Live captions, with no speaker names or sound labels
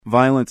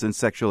Violence and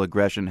sexual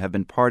aggression have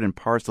been part and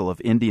parcel of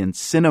Indian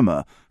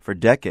cinema for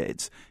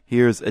decades.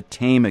 Here's a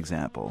tame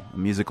example, a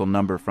musical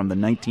number from the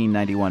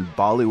 1991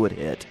 Bollywood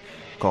hit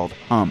called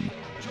Hum.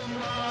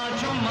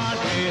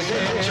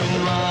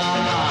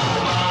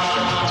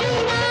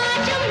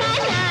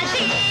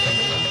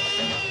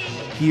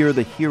 Here,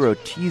 the hero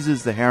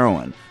teases the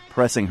heroine,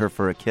 pressing her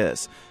for a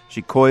kiss.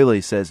 She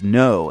coyly says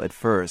no at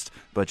first,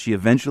 but she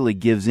eventually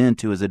gives in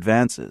to his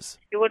advances.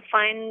 You would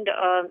find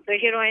the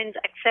heroines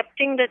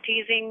accepting the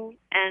teasing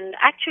and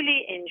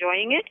actually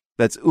enjoying it.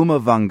 That's Uma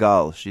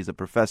Vangal. She's a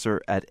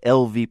professor at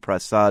L.V.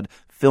 Prasad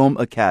Film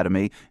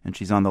Academy, and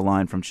she's on the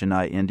line from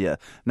Chennai, India.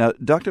 Now,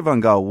 Dr.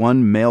 Vangal,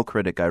 one male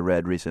critic I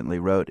read recently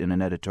wrote in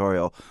an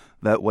editorial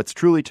that what's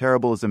truly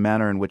terrible is the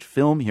manner in which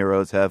film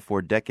heroes have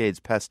for decades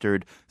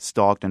pestered,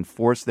 stalked, and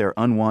forced their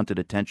unwanted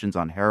attentions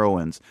on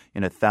heroines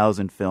in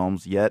 1,000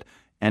 films, yet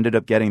ended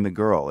up getting the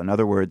girl. In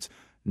other words,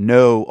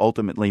 no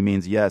ultimately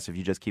means yes if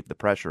you just keep the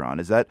pressure on.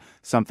 Is that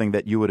something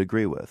that you would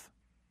agree with?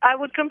 I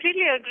would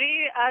completely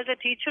agree. As a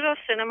teacher of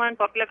cinema and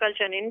popular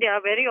culture in India,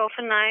 very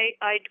often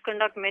I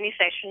conduct many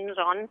sessions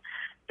on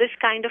this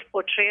kind of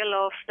portrayal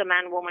of the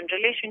man-woman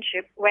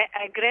relationship where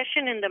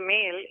aggression in the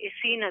male is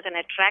seen as an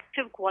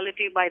attractive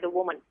quality by the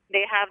woman.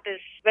 They have this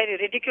very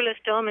ridiculous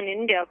term in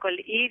India called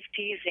Eve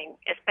teasing,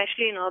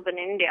 especially in urban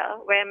India,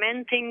 where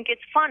men think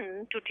it's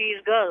fun to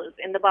tease girls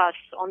in the bus,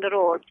 on the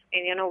road,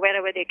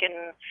 wherever they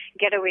can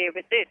get away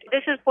with it.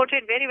 This is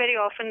portrayed very, very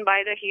often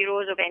by the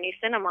heroes of any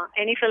cinema,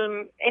 any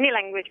film, any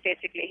language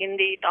basically,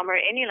 Hindi, Tamil,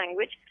 any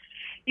language.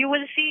 You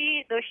will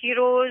see the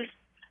heroes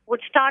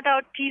would start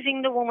out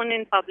teasing the woman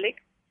in public,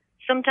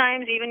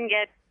 sometimes even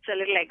gets a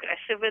little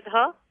aggressive with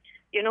her,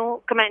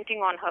 commenting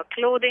on her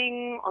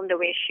clothing, on the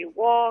way she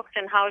walks,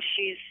 and how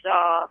she's,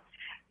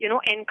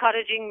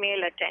 encouraging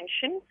male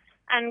attention.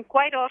 And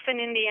quite often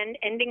in the end,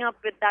 ending up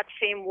with that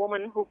same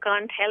woman who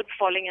can't help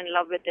falling in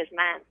love with this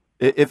man.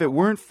 If it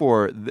weren't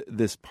for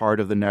this part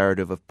of the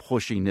narrative of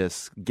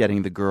pushiness,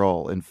 getting the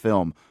girl in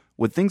film,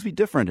 would things be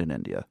different in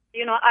India?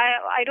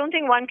 I don't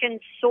think one can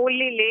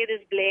solely lay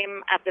this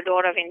blame at the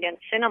door of Indian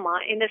cinema,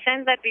 in the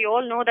sense that we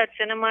all know that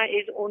cinema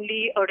is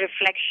only a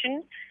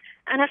reflection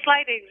and a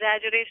slight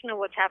exaggeration of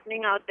what's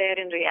happening out there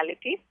in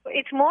reality.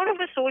 It's more of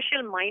a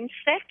social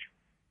mindset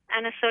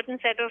and a certain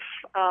set of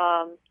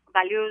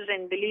values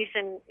and beliefs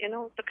and,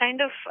 the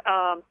kind of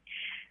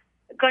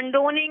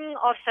condoning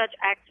of such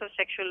acts of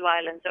sexual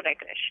violence or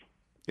aggression.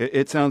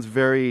 It sounds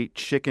very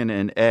chicken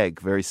and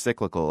egg, very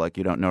cyclical, like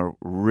you don't know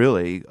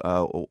really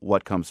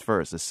what comes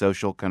first, the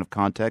social kind of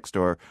context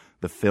or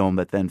the film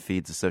that then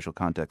feeds the social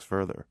context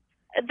further.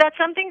 That's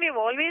something we've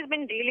always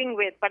been dealing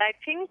with, but I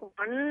think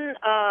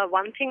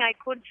one thing I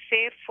could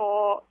say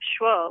for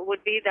sure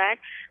would be that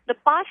the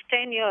past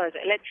 10 years,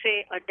 let's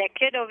say a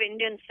decade of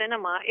Indian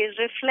cinema, is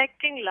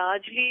reflecting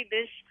largely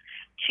this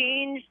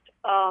changed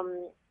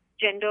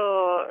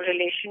gender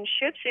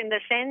relationships, in the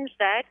sense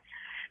that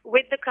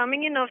with the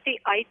coming in of the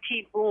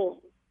IT boom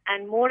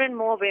and more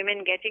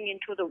women getting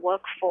into the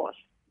workforce,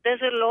 there's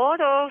a lot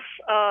of,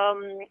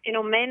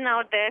 men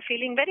out there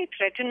feeling very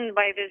threatened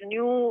by this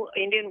new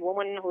Indian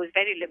woman who is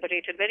very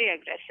liberated, very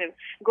aggressive,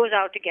 goes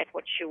out to get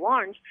what she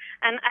wants,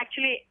 and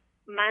actually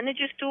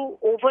manages to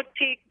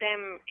overtake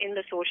them in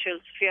the social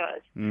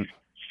spheres.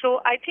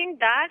 So I think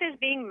that is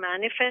being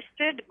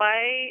manifested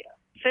by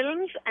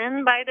films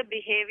and by the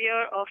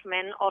behavior of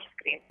men off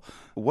screen.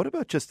 What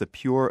about just the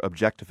pure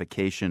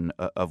objectification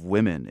of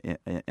women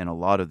in a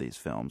lot of these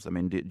films? I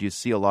mean, do you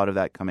see a lot of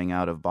that coming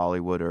out of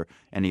Bollywood or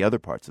any other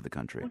parts of the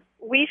country?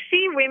 We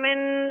see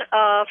women,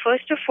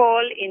 first of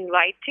all,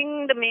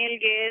 inviting the male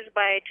gaze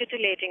by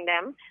titillating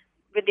them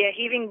with their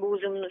heaving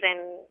bosoms and,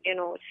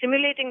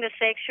 simulating the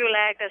sexual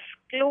act as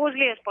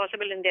closely as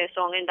possible in their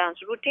song and dance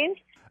routines.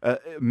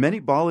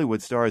 Many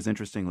Bollywood stars,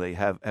 interestingly,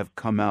 have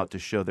come out to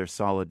show their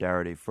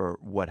solidarity for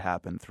what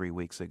happened 3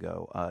 weeks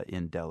ago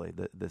in Delhi,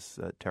 this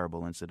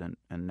terrible incident,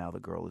 and now the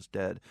girl is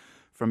dead.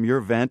 From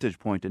your vantage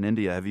point in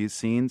India, have you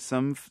seen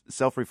some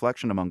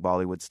self-reflection among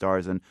Bollywood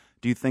stars, and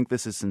do you think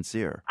this is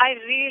sincere? I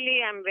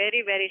really am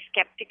very, very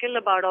skeptical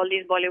about all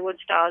these Bollywood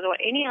stars or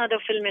any other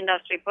film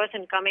industry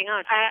person coming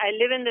out. I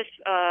live in this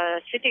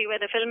city where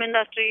the film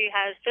industry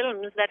has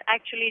films that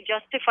actually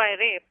justify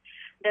rape.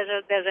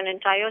 There's an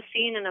entire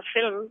scene in a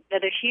film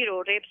where the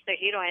hero rapes the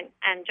heroine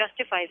and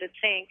justifies it,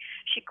 saying,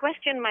 she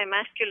questioned my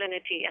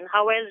masculinity, and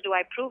how else do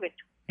I prove it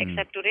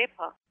except to rape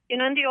her?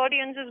 And the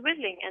audience is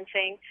whistling and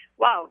saying,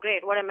 wow,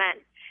 great, what a man.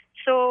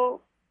 So,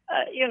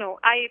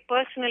 I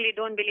personally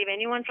don't believe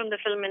anyone from the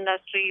film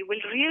industry will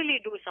really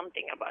do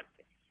something about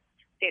this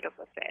state of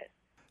affairs.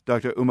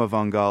 Dr. Uma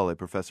Vangal, a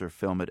professor of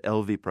film at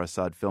L.V.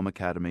 Prasad Film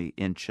Academy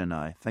in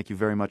Chennai. Thank you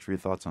very much for your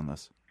thoughts on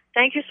this.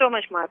 Thank you so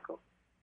much, Marco.